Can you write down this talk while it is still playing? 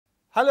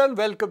Hello and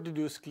welcome to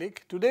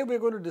NewsClick. Today we're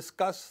going to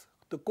discuss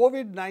the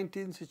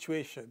COVID-19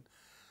 situation,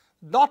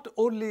 not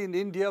only in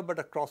India but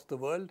across the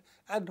world,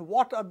 and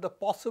what are the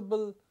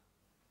possible,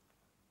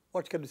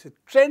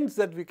 trends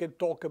that we can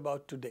talk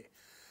about today.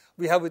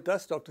 We have with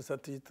us Dr.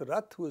 Satyajit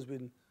Rath, who has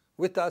been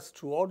with us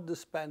throughout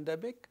this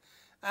pandemic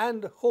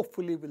and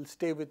hopefully will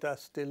stay with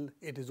us till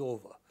it is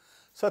over.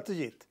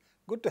 Satyajit,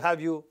 good to have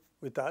you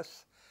with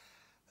us.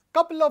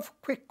 Couple of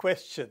quick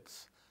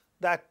questions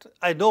that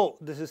I know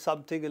this is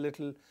something a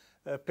little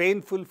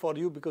painful for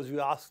you because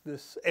you ask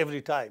this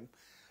every time.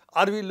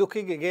 Are we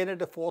looking again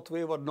at a fourth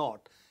wave or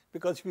not?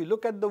 Because if you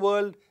look at the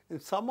world,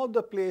 in some of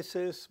the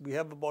places, we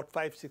have about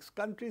 5-6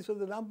 countries, so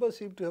the numbers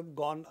seem to have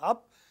gone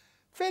up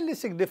fairly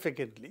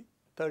significantly.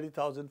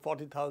 30,000,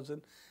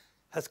 40,000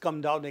 has come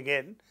down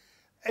again.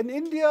 In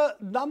India,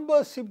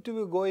 numbers seem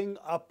to be going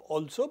up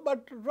also,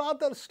 but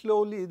rather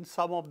slowly in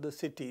some of the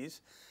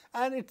cities.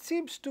 And it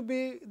seems to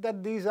be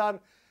that these are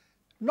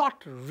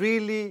not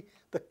really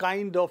the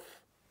kind of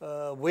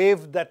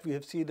wave that we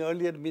have seen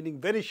earlier, meaning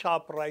very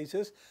sharp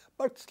rises,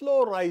 but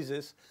slow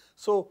rises.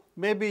 So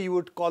maybe you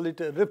would call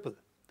it a ripple.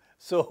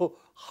 So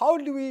how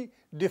do we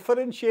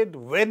differentiate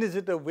when is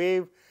it a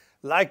wave,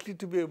 likely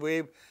to be a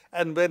wave,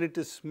 and when it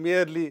is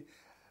merely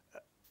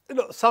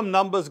some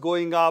numbers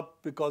going up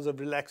because of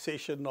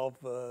relaxation of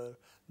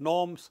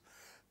norms,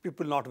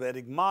 people not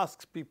wearing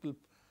masks, people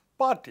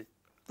party,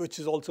 which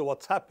is also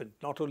what's happened,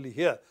 not only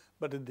here,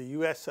 but in the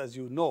US, as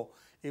you know,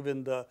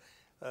 even the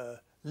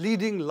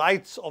leading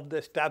lights of the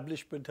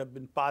establishment have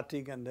been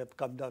partying and have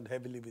come down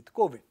heavily with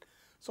COVID.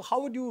 So how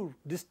would you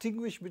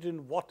distinguish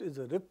between what is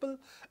a ripple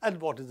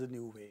and what is a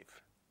new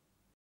wave?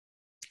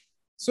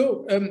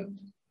 So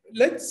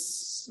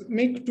let's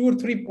make 2 or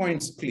 3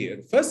 points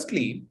clear.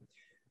 Firstly,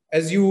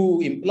 as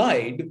you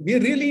implied, we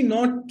are really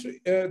not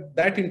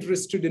that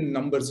interested in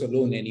numbers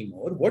alone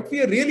anymore. What we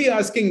are really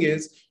asking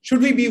is, should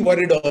we be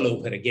worried all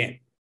over again?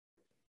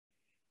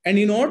 And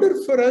in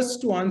order for us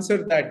to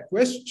answer that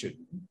question,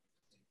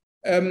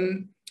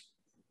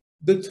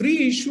 the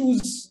 3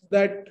 issues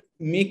that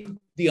make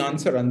the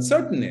answer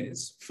uncertain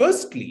is,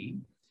 firstly,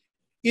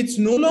 it's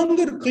no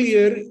longer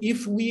clear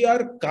if we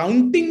are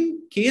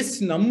counting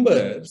case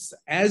numbers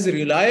as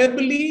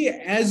reliably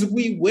as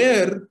we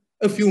were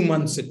a few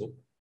months ago.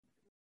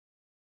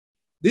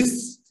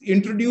 This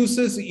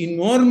introduces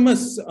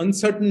enormous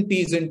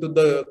uncertainties into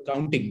the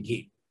counting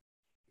game.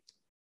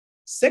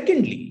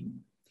 Secondly,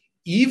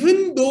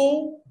 even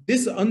though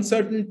this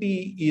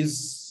uncertainty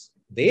is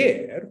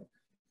there,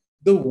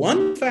 the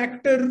one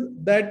factor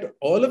that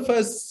all of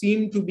us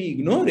seem to be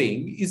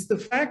ignoring is the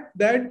fact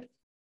that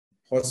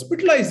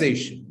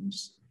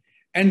hospitalizations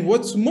and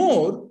what's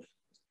more,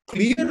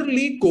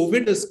 clearly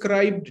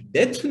COVID-ascribed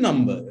death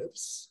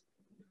numbers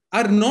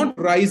are not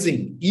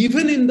rising,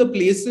 even in the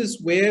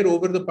places where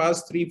over the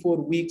past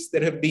 3-4 weeks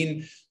there have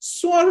been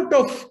sort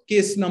of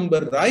case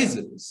number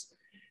rises.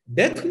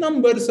 Death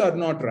numbers are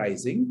not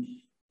rising.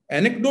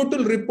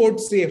 Anecdotal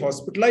reports say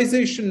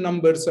hospitalization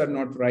numbers are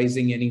not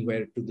rising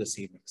anywhere to the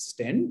same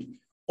extent,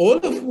 all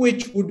of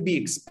which would be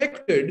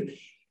expected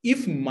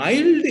if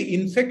mild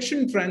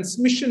infection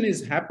transmission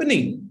is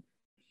happening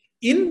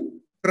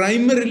in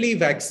primarily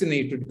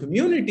vaccinated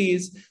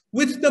communities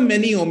with the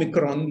many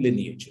Omicron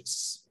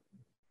lineages.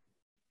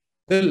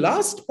 The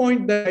last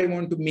point that I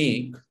want to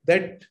make,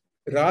 that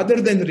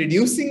rather than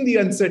reducing the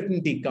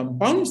uncertainty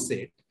compounds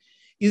it,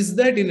 is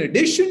that in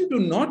addition to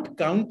not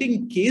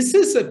counting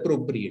cases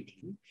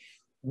appropriately,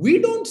 we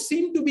don't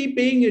seem to be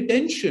paying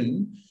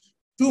attention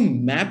to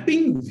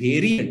mapping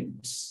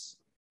variants.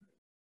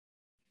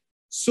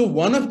 So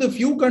one of the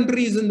few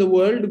countries in the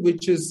world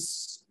which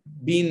has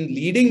been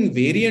leading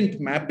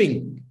variant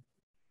mapping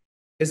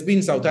has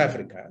been South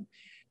Africa.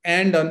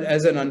 And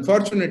as an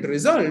unfortunate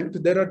result,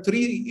 there are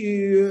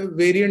 3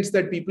 variants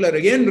that people are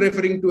again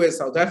referring to as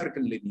South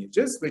African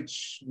lineages,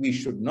 which we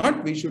should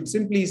not. We should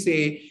simply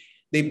say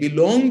they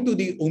belong to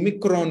the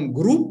Omicron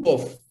group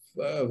of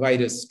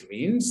virus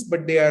strains,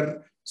 but they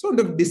are sort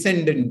of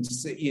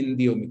descendants in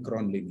the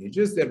Omicron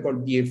lineages. They're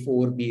called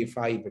BA4,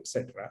 BA5,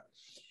 etc.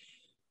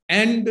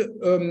 And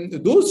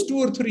those 2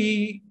 or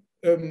 3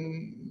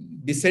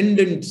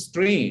 descendant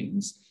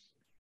strains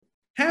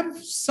have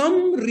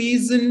some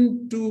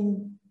reason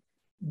to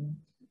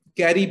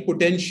carry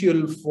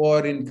potential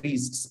for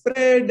increased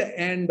spread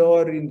and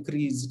or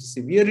increased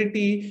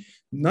severity.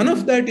 None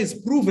of that is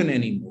proven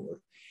anymore.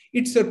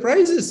 It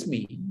surprises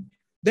me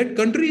that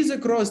countries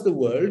across the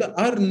world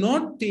are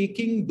not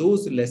taking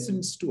those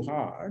lessons to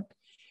heart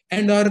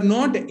and are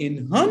not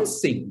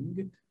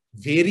enhancing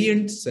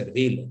variant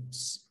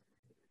surveillance.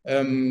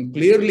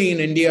 Clearly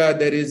in India,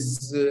 there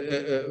is,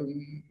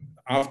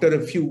 after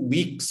a few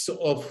weeks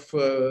of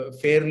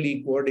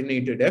fairly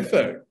coordinated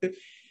effort,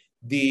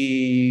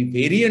 the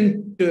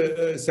variant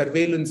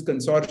surveillance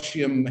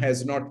consortium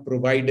has not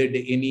provided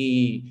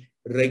any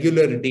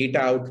regular data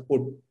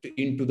output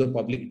into the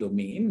public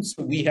domain.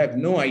 So we have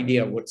no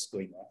idea what's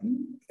going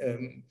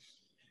on.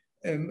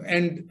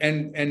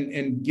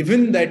 And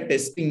given that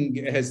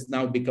testing has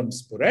now become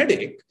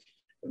sporadic,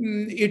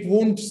 it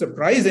won't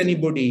surprise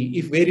anybody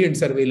if variant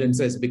surveillance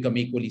has become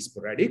equally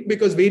sporadic,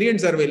 because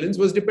variant surveillance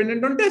was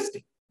dependent on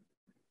testing.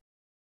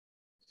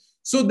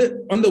 So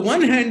on the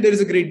one hand, there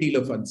is a great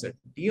deal of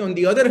uncertainty. On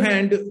the other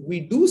hand, we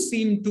do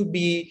seem to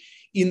be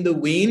in the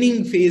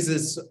waning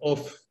phases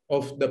of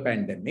the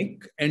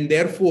pandemic, and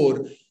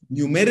therefore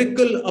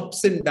numerical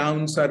ups and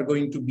downs are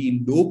going to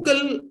be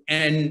local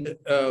and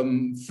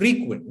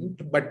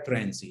frequent but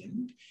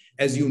transient.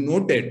 As you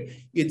noted,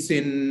 it's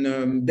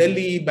in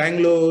Delhi,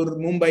 Bangalore,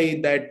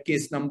 Mumbai that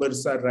case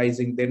numbers are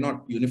rising. They're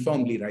not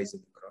uniformly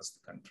rising across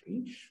the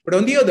country. But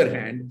on the other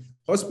hand,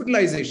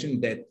 hospitalization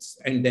deaths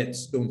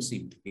don't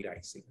seem to be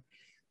rising.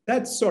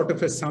 That's sort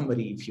of a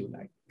summary, if you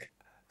like.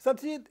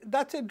 Satyajit,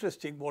 that's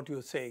interesting what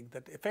you're saying,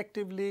 that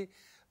effectively,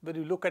 when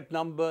you look at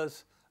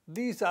numbers,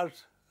 these are,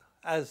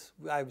 as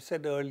I've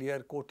said earlier,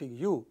 quoting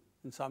you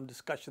in some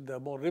discussion, there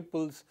are more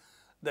ripples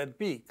than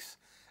peaks.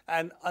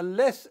 And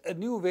unless a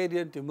new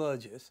variant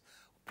emerges,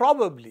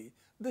 probably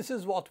this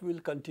is what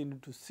we'll continue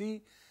to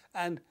see.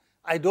 And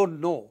I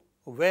don't know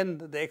when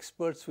the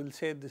experts will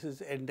say this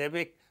is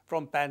endemic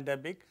from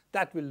pandemic.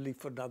 That will leave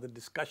for another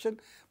discussion.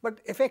 But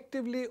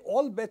effectively,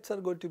 all bets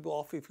are going to be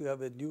off if you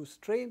have a new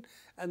strain.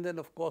 And then,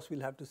 of course,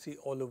 we'll have to see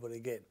all over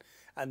again.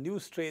 And new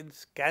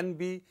strains can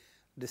be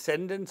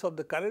descendants of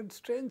the current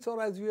strains,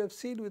 or as you have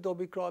seen with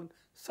Omicron,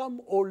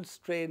 some old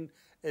strain,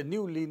 a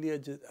new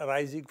lineage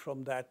arising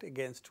from that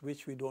against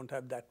which we don't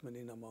have that many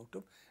amount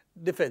of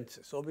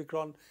defenses.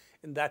 Omicron,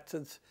 in that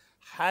sense,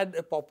 had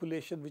a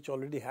population which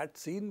already had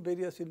seen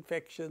various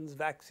infections,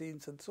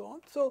 vaccines and so on.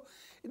 So,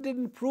 it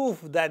didn't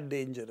prove that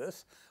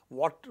dangerous.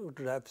 What it would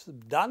have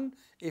done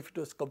if it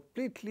was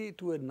completely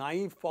to a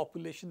naive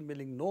population,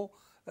 meaning no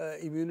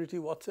immunity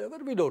whatsoever,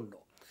 we don't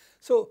know.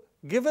 So,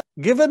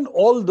 given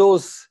all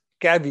those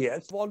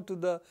caveats, on to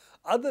the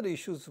other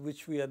issues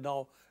which we are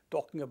now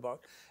talking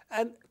about.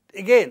 And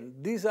again,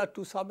 these are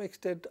to some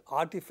extent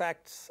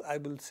artifacts, I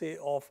will say,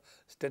 of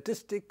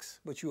statistics,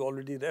 which you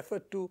already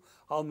referred to,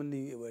 how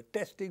many were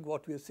testing,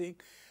 what we are seeing.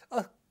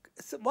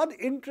 One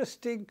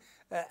interesting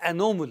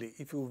anomaly,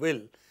 if you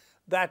will,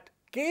 that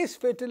case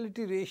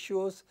fatality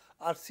ratios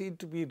are seen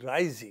to be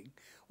rising,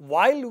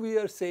 while we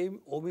are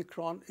saying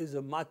Omicron is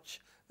a much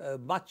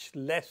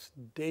less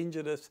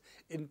dangerous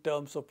in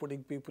terms of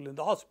putting people in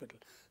the hospital.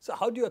 So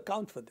how do you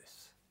account for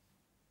this?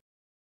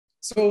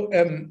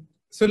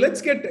 So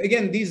let's get,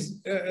 again,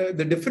 these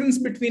the difference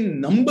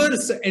between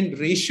numbers and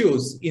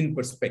ratios in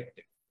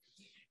perspective.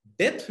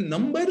 Death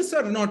numbers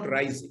are not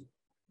rising,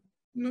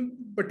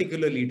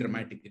 particularly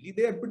dramatically.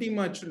 They are pretty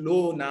much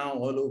low now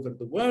all over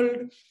the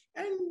world.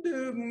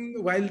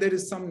 And while there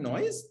is some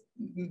noise,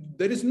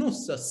 there is no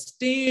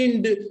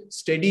sustained,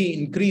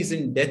 steady increase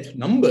in death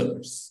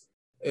numbers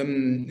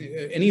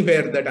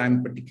anywhere that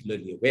I'm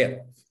particularly aware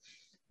of.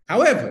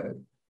 However,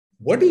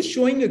 what is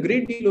showing a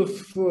great deal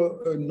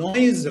of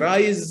noise,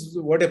 rise,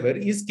 whatever,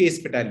 is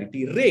case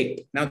fatality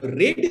rate. Now, the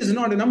rate is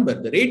not a number.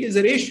 The rate is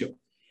a ratio.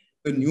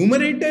 The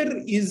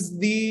numerator is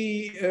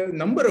the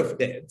number of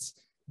deaths.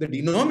 The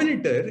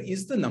denominator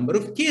is the number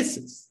of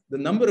cases. The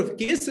number of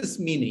cases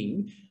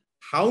meaning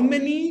how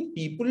many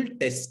people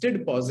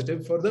tested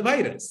positive for the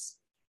virus.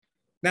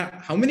 Now,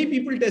 how many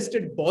people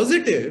tested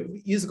positive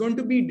is going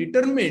to be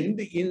determined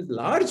in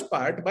large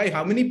part by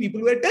how many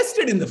people were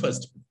tested in the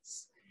first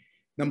place.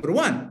 Number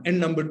one. And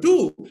number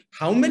two,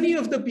 how many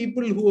of the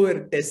people who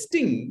were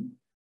testing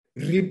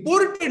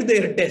reported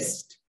their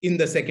test in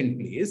the second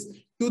place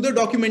to the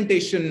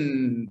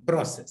documentation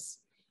process.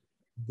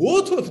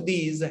 Both of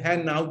these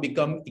have now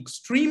become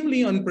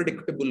extremely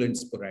unpredictable and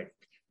sporadic.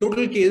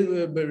 Total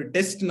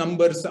test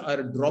numbers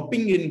are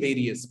dropping in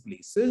various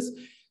places.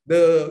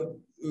 The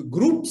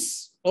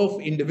groups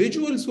of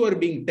individuals who are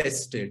being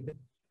tested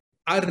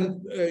are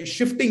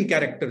shifting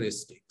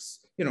characteristics.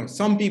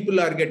 Some people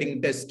are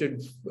getting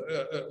tested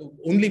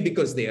only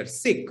because they are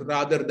sick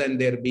rather than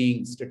they're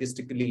being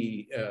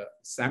statistically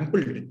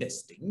sampled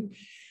testing.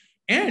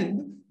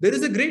 And there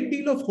is a great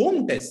deal of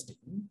home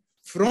testing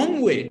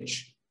from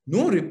which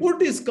no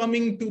report is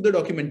coming to the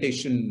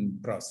documentation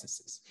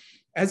processes.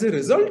 As a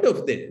result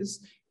of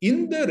this,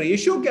 in the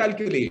ratio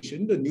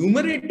calculation, the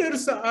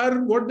numerators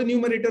are what the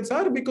numerators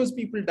are because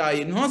people die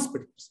in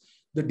hospitals.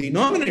 The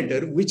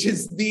denominator, which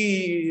is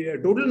the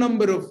total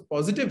number of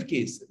positive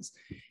cases,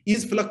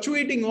 is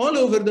fluctuating all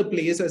over the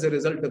place as a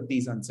result of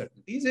these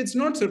uncertainties. It's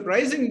not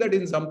surprising that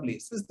in some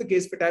places the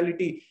case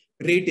fatality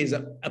rate is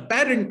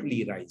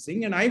apparently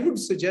rising. And I would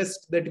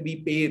suggest that we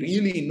pay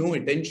really no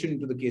attention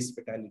to the case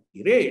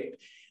fatality rate.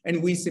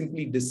 And we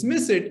simply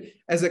dismiss it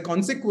as a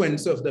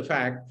consequence of the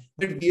fact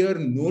that we are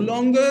no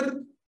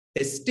longer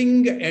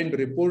testing and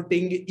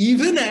reporting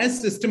even as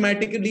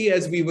systematically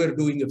as we were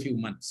doing a few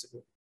months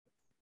ago.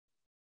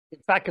 In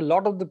fact, a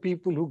lot of the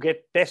people who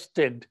get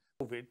tested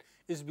COVID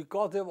is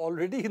because they're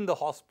already in the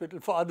hospital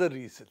for other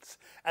reasons.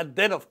 And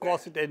then, of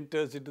course, it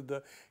enters into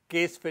the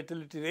case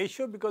fatality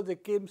ratio because they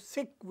came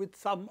sick with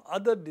some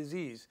other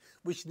disease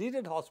which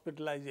needed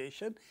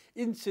hospitalization.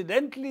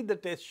 Incidentally, the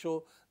tests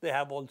show they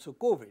have also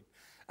COVID.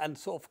 And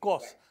so, of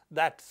course,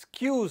 that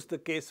skews the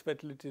case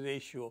fatality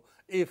ratio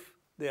if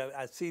they are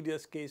as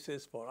serious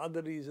cases for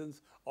other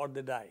reasons, or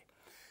they die.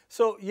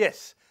 So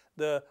yes,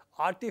 the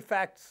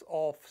artifacts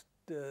of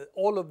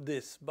all of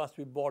this must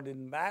be borne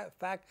in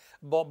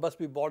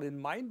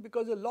mind,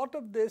 because a lot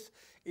of this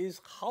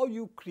is how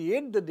you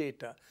create the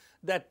data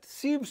that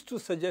seems to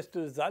suggest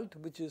a result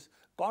which is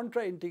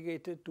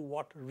contraindicated to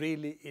what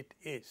really it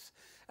is.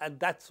 And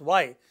that's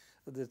why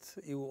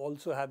you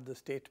also have the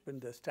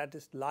statement, the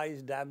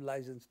lies, damn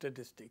lies in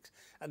statistics,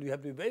 and you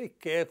have to be very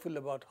careful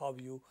about how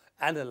you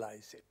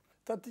analyze it.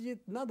 Satyajit,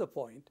 another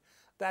point,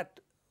 that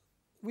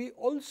we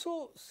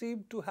also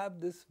seem to have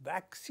this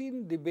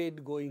vaccine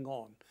debate going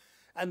on,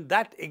 and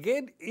that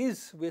again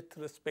is with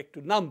respect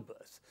to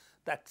numbers,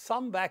 that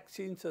some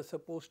vaccines are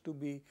supposed to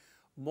be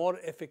more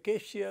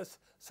efficacious,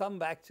 some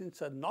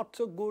vaccines are not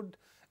so good,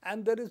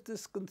 and there is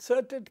this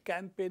concerted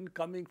campaign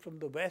coming from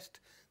the West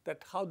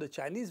that how the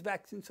Chinese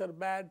vaccines are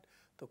bad,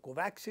 the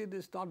Covaxin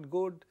is not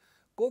good,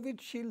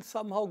 COVID shield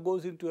somehow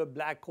goes into a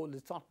black hole,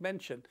 it's not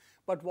mentioned,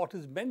 but what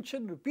is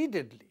mentioned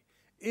repeatedly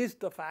is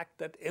the fact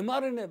that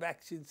mRNA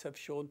vaccines have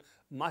shown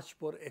much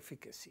more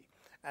efficacy.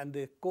 And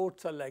the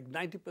quotes are like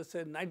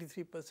 90%,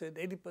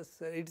 93%,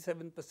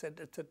 80%,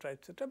 87%, etc.,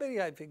 very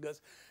high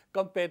figures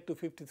compared to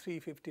 53,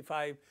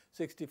 55,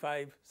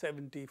 65,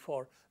 70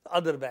 for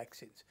other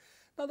vaccines.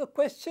 Now the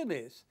question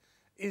is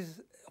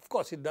of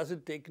course it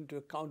doesn't take into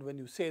account when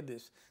you say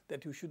this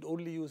that you should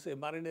only use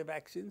mRNA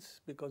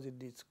vaccines because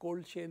it needs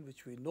cold chain,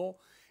 which we know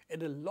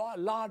in a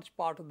large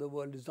part of the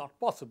world is not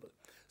possible.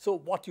 So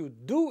what you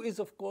do is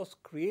of course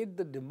create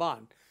the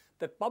demand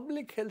that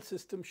public health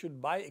system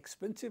should buy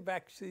expensive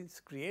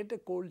vaccines, create a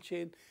cold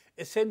chain,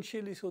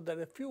 essentially so that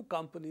a few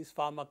companies,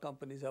 pharma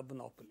companies, have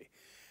monopoly.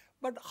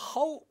 But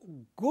how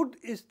good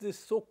is this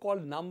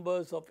so-called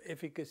numbers of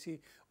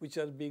efficacy which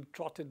are being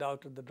trotted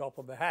out at the drop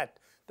of a hat,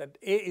 that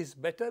A is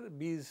better,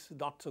 B is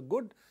not so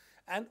good,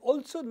 and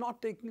also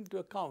not taking into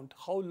account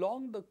how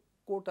long the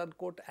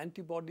quote-unquote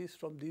antibodies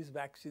from these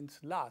vaccines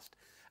last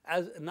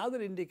as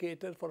another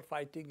indicator for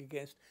fighting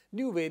against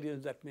new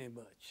variants that may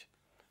emerge.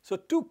 So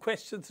two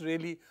questions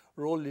really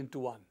roll into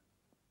one.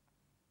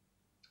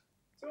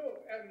 So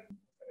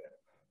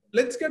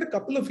let's get a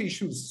couple of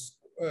issues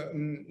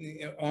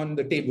on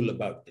the table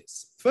about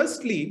this.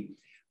 Firstly,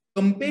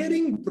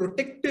 comparing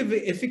protective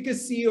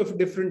efficacy of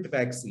different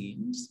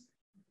vaccines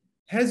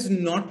has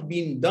not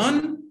been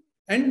done,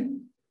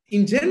 and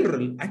in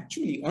general,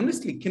 actually,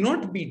 honestly,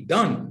 cannot be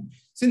done,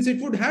 since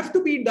it would have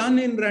to be done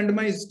in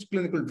randomized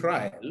clinical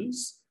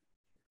trials.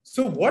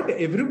 So what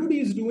everybody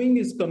is doing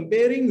is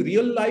comparing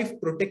real-life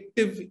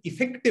protective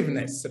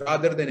effectiveness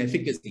rather than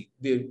efficacy.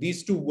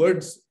 These two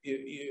words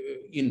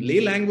in lay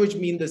language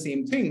mean the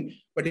same thing,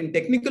 but in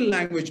technical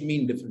language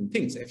mean different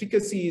things.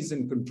 Efficacy is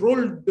in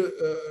controlled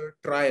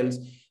trials,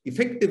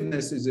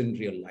 effectiveness is in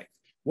real life.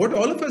 What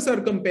all of us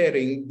are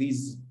comparing,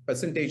 these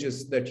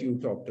percentages that you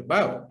talked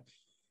about,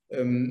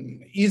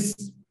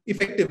 is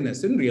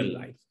effectiveness in real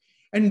life.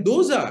 And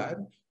those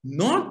are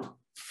not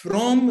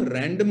from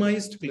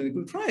randomized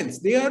clinical trials.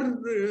 They are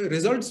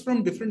results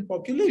from different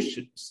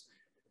populations.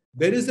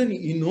 There is an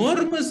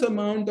enormous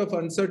amount of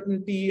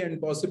uncertainty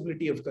and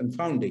possibility of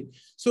confounding.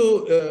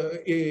 So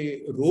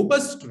a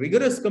robust,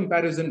 rigorous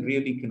comparison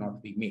really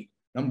cannot be made,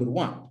 number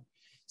one.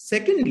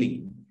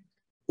 Secondly,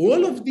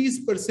 all of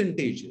these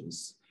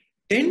percentages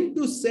tend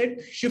to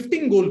set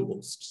shifting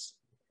goalposts.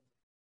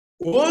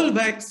 All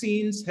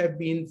vaccines have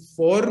been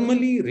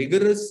formally,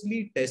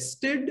 rigorously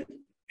tested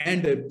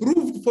and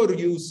approved for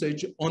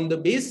usage on the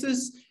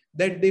basis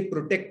that they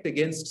protect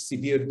against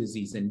severe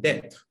disease and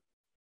death,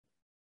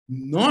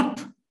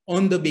 not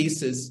on the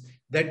basis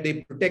that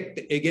they protect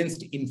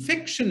against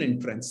infection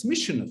and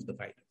transmission of the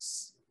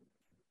virus.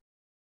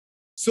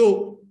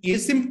 So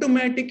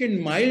asymptomatic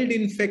and mild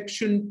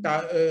infection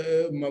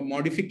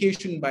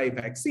modification by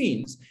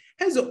vaccines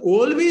has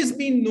always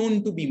been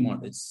known to be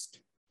modest.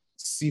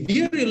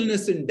 Severe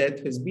illness and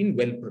death has been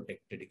well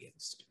protected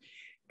against.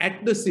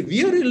 At the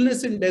severe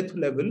illness and death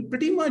level,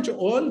 pretty much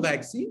all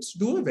vaccines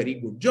do a very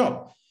good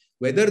job.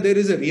 Whether there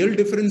is a real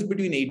difference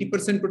between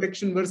 80%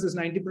 protection versus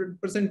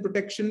 90%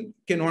 protection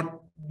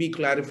cannot be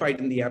clarified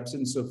in the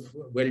absence of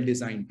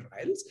well-designed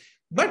trials,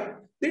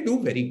 but they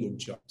do very good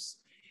jobs.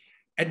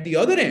 At the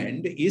other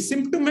end,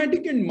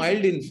 asymptomatic and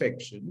mild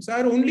infections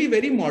are only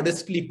very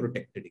modestly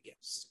protected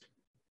against.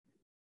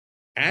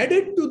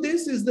 Added to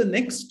this is the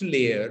next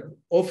layer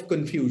of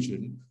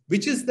confusion,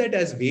 which is that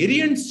as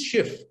variants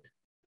shift,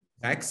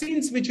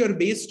 vaccines which are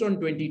based on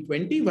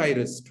 2020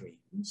 virus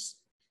strains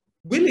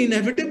will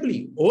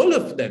inevitably, all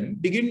of them,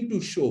 begin to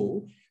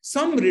show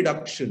some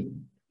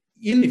reduction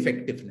in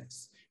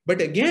effectiveness. But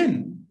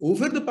again,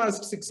 over the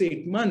past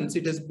 6-8 months,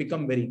 it has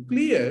become very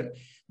clear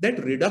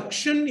that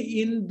reduction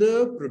in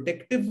the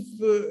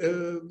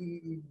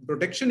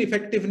protection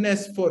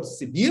effectiveness for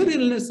severe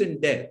illness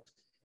and death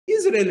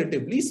is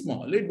relatively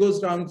small. It goes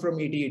down from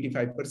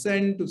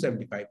 80-85% to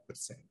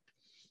 75%.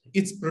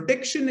 Its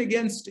protection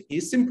against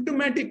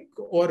asymptomatic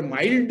or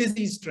mild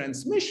disease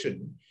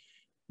transmission,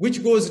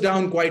 which goes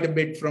down quite a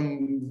bit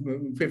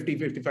from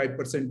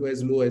 50-55% to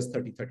as low as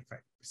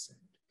 30-35%.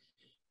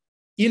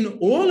 In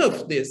all of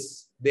this,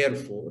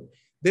 therefore,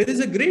 there is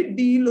a great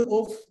deal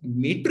of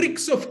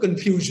matrix of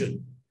confusion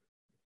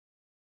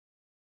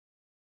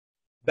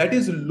that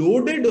is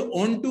loaded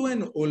onto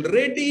an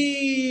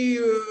already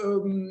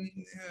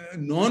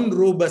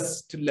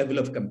non-robust level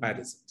of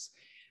comparisons.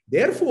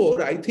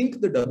 Therefore, I think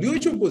the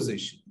WHO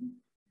position,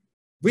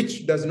 which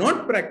does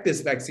not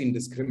practice vaccine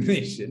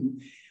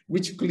discrimination,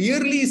 which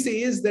clearly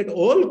says that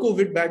all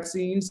COVID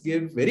vaccines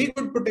give very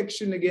good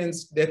protection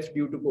against death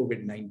due to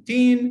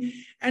COVID-19,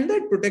 and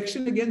that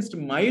protection against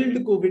mild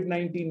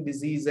COVID-19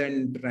 disease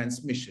and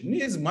transmission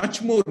is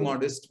much more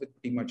modest with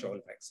pretty much all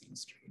vaccine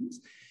strains,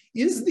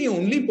 is the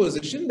only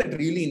position that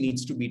really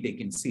needs to be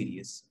taken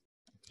serious.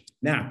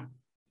 Now,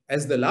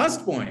 as the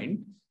last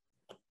point,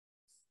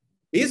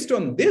 based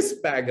on this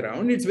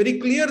background, it's very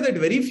clear that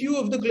very few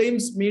of the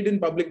claims made in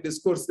public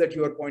discourse that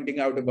you are pointing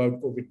out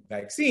about COVID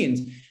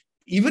vaccines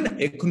even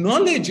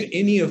acknowledge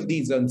any of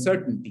these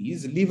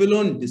uncertainties, leave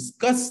alone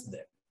discuss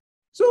them.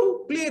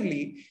 So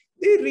clearly,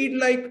 they read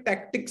like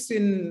tactics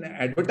in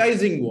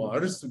advertising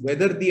wars,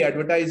 whether the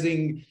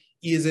advertising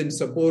is in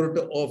support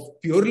of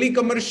purely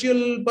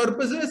commercial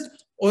purposes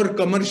or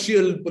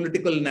commercial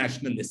political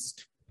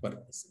nationalist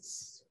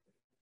purposes.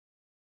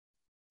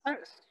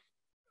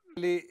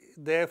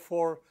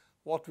 Therefore,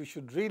 what we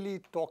should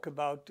really talk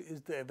about is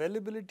the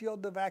availability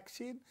of the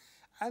vaccine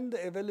and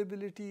the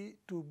availability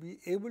to be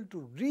able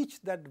to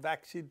reach that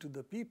vaccine to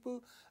the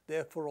people,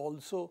 therefore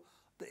also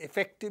the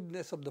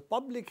effectiveness of the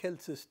public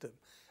health system.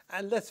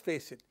 And let's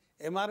face it,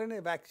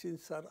 mRNA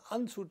vaccines are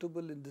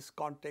unsuitable in this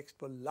context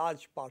for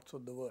large parts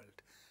of the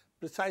world,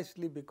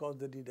 precisely because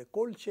they need a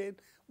cold chain,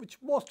 which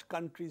most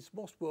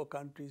poor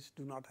countries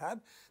do not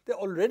have. They're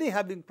already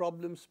having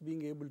problems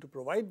being able to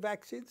provide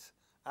vaccines.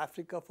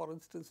 Africa, for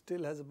instance,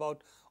 still has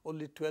about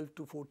only 12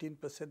 to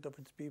 14% of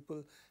its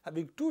people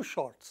having 2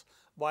 shots,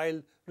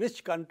 while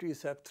rich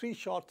countries have 3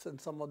 shots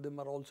and some of them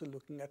are also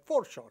looking at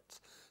 4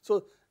 shots.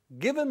 So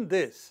given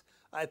this,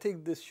 I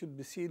think this should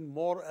be seen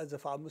more as a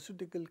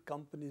pharmaceutical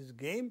company's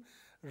game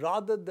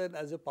rather than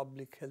as a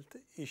public health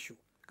issue,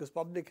 because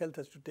public health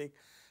has to take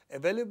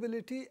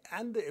availability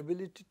and the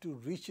ability to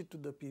reach it to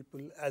the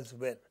people as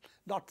well,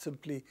 not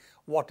simply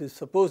what is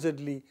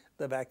supposedly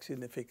the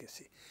vaccine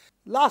efficacy.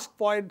 Last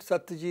point,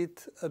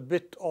 Satyajit, a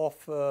bit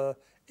of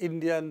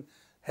Indian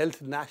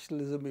health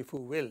nationalism, if you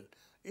will.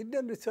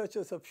 Indian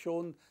researchers have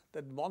shown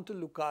that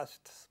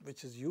Montelukast,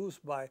 which is used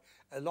a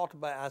lot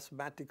by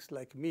asthmatics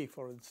like me,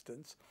 for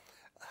instance,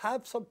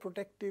 have some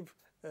protective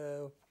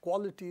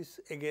qualities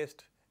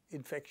against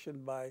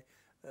infection by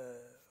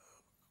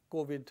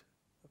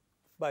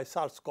by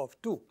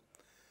SARS-CoV-2.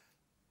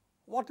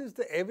 What is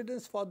the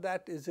evidence for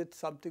that? Is it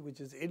something which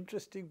is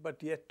interesting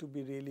but yet to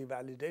be really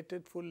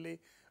validated fully?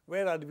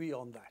 Where are we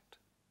on that?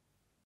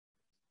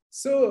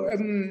 So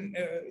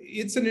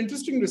it's an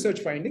interesting research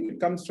finding. It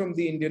comes from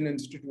the Indian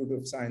Institute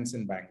of Science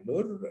in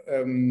Bangalore.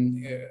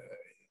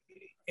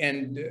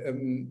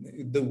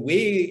 The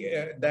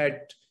way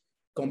that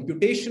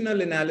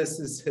computational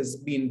analysis has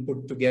been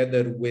put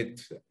together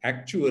with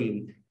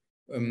actual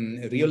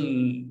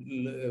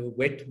real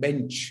wet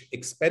bench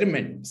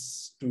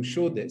experiments to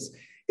show this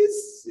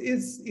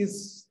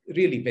is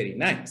really very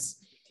nice.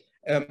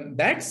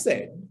 That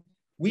said,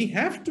 we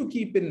have to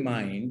keep in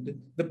mind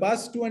the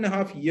past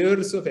 2.5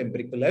 years of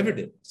empirical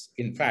evidence.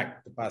 In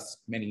fact, the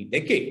past many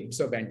decades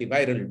of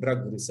antiviral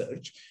drug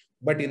research,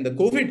 but in the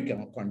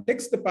COVID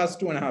context, the past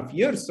 2.5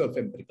 years of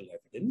empirical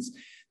evidence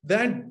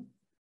that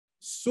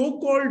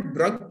so-called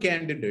drug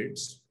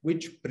candidates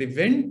which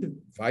prevent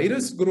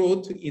virus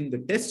growth in the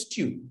test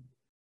tube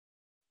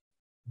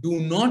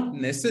do not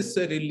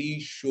necessarily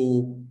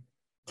show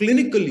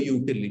clinical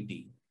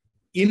utility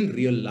in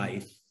real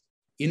life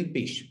in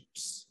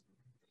patients.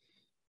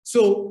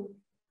 So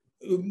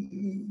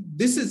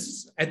this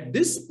is, at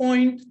this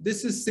point,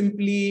 this is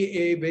simply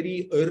a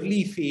very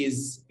early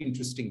phase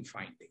interesting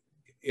finding,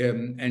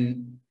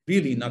 and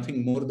really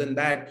nothing more than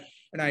that.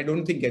 And I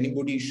don't think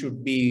anybody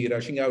should be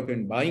rushing out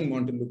and buying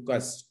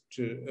Montelukast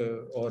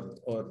or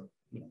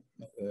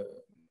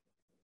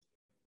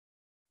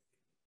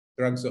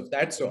drugs of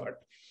that sort.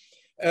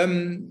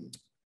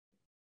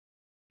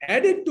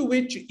 Added to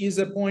which is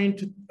a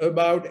point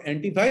about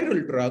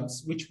antiviral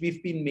drugs, which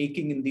we've been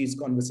making in these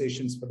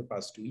conversations for the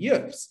past 2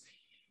 years,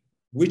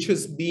 which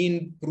has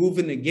been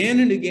proven again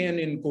and again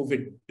in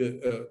COVID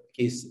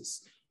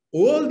cases.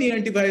 All the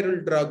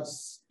antiviral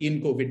drugs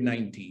in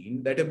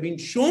COVID-19 that have been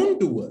shown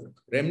to work,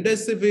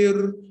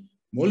 remdesivir,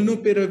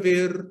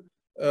 molnupiravir,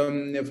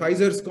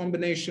 Pfizer's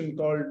combination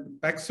called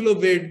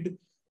Paxlovid,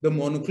 the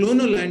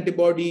monoclonal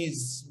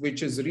antibodies,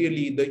 which is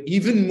really the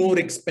even more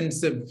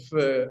expensive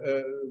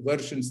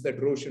versions that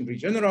Roche and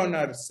Regeneron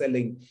are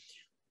selling.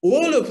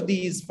 All of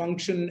these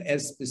function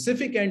as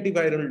specific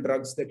antiviral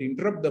drugs that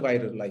interrupt the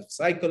viral life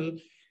cycle,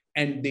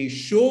 and they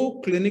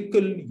show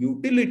clinical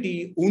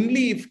utility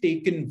only if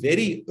taken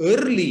very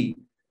early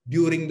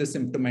during the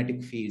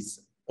symptomatic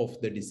phase of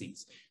the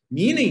disease.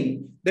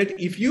 Meaning that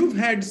if you've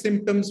had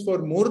symptoms for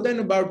more than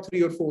about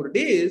 3 or 4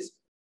 days,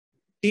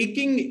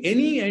 taking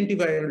any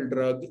antiviral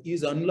drug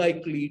is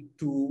unlikely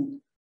to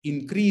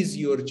increase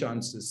your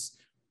chances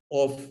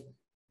of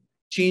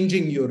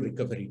changing your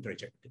recovery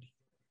trajectory.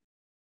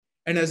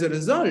 And as a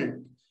result,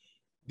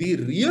 the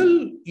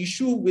real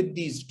issue with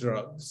these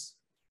drugs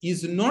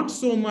is not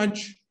so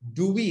much,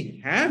 do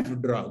we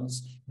have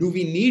drugs? Do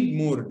we need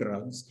more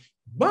drugs?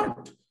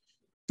 But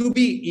to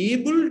be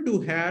able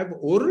to have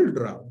oral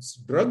drugs,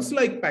 drugs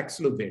like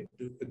Paxlovid,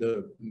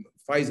 the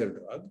Pfizer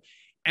drug,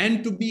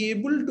 and to be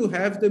able to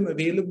have them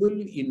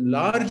available in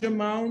large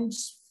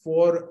amounts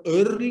for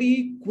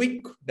early,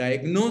 quick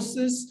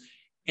diagnosis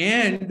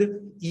and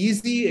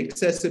easy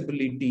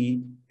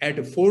accessibility at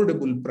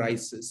affordable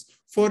prices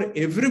for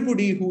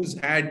everybody who's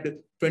had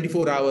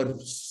 24-hour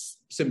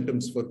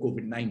symptoms for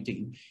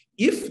COVID-19,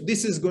 if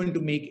this is going to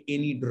make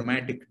any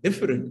dramatic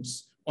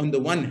difference on the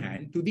one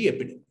hand to the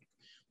epidemic.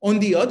 On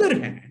the other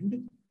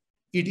hand,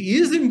 it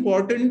is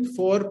important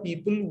for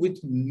people with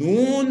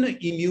known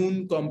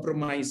immune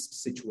compromised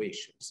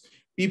situations,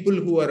 people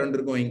who are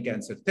undergoing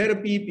cancer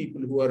therapy,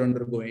 people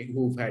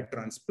who've had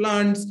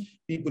transplants,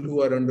 people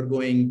who are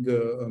undergoing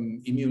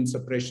immune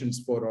suppressions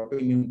for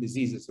autoimmune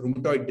diseases,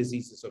 rheumatoid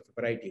diseases of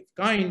a variety of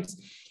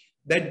kinds,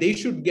 that they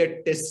should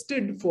get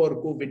tested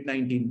for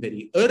COVID-19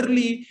 very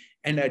early.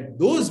 And at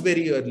those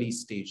very early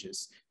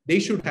stages, they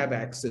should have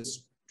access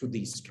to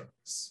these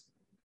drugs.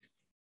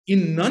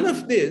 In none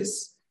of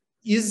this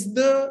is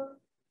the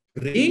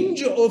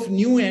range of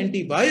new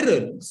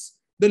antivirals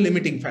the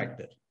limiting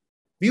factor.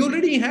 We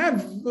already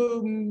have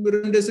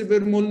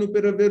remdesivir,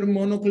 molnupiravir,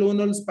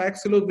 monoclonals,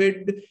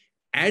 Paxlovid.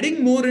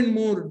 Adding more and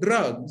more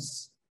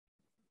drugs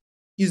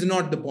is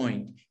not the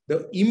point.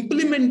 The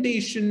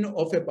implementation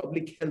of a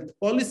public health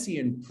policy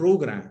and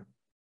program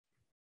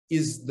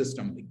is the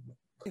stumbling block.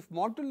 If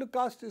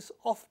montelukast is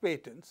off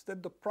patents,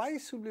 then the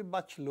price will be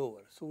much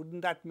lower. So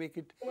wouldn't that make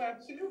it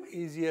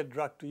easier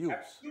drug to use?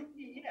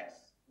 Absolutely,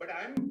 yes. But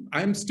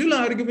I'm still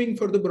arguing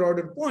for the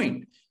broader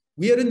point.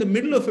 We are in the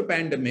middle of a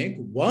pandemic.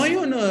 Why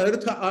on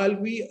earth are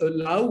we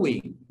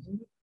allowing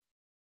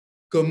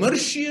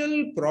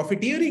commercial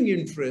profiteering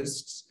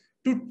interests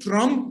to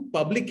trump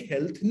public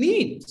health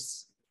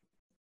needs?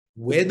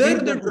 Whether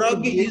the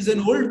drug is an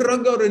old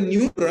drug or a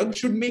new drug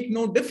should make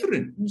no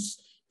difference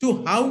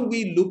to how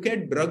we look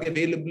at drug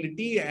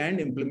availability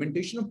and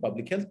implementation of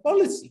public health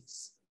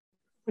policies.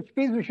 Which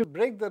means we should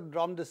break the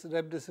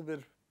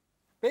remdesivir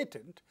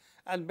patent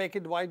and make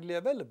it widely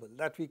available.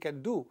 That we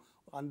can do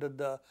under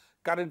the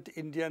current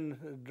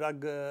Indian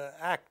Drug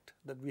Act,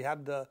 that we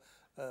have the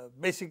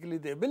basically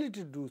the ability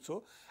to do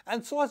so,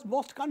 and so has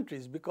most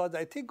countries, because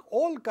I think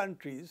all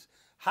countries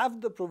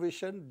have the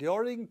provision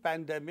during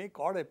pandemic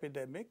or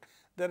epidemic,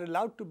 they're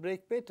allowed to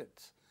break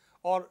patents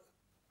or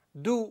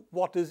do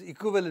what is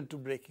equivalent to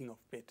breaking of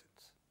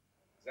patents.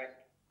 Exactly.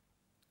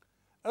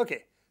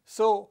 Okay,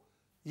 so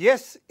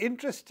yes,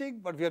 interesting,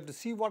 but we have to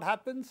see what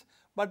happens.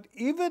 But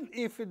even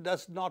if it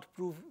does not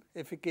prove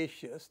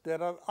efficacious,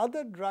 there are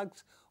other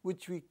drugs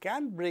which we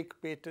can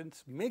break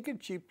patents, make it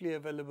cheaply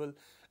available,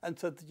 and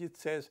Satyajit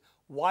says,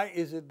 why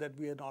is it that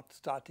we are not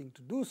starting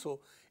to do so,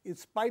 in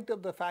spite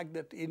of the fact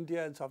that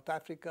India and South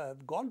Africa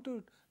have gone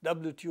to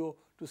WTO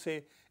to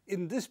say,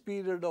 in this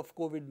period of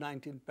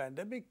COVID-19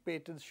 pandemic,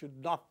 patents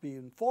should not be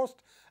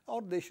enforced,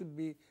 or they should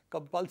be,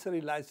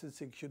 compulsory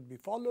licensing should be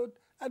followed,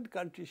 and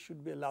countries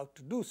should be allowed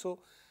to do so.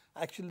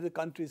 Actually, the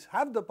countries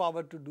have the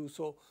power to do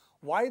so.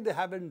 Why they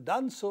haven't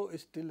done so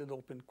is still an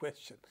open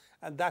question.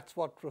 And that's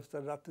what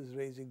Professor Rath is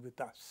raising with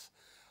us,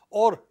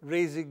 or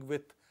raising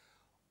with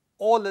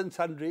all and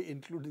sundry,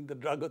 including the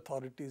drug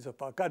authorities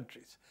of our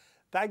countries.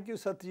 Thank you,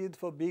 Satyajit,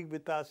 for being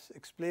with us,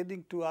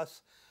 explaining to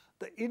us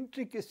the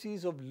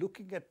intricacies of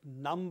looking at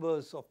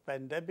numbers of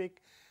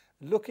pandemic,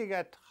 looking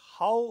at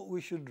how we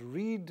should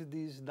read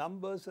these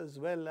numbers, as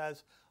well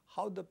as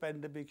how the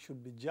pandemic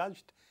should be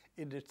judged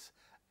in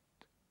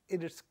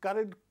its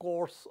current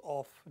course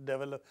of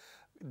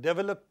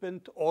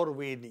development or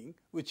waning,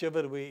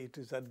 whichever way it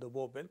is at the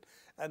moment,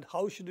 and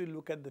how should we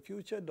look at the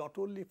future, not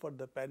only for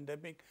the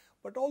pandemic,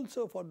 but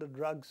also for the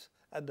drugs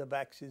and the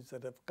vaccines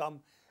that have come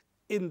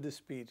in this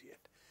period.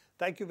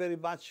 Thank you very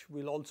much.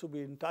 We'll also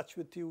be in touch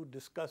with you,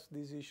 discuss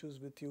these issues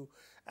with you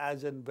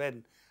as and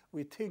when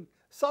we think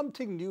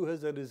something new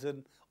has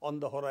arisen on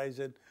the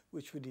horizon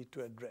which we need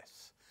to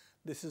address.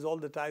 This is all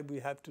the time we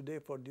have today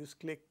for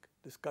NewsClick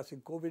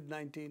discussing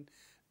COVID-19.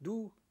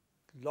 Do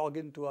log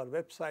into our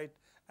website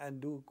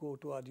and do go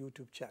to our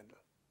YouTube channel.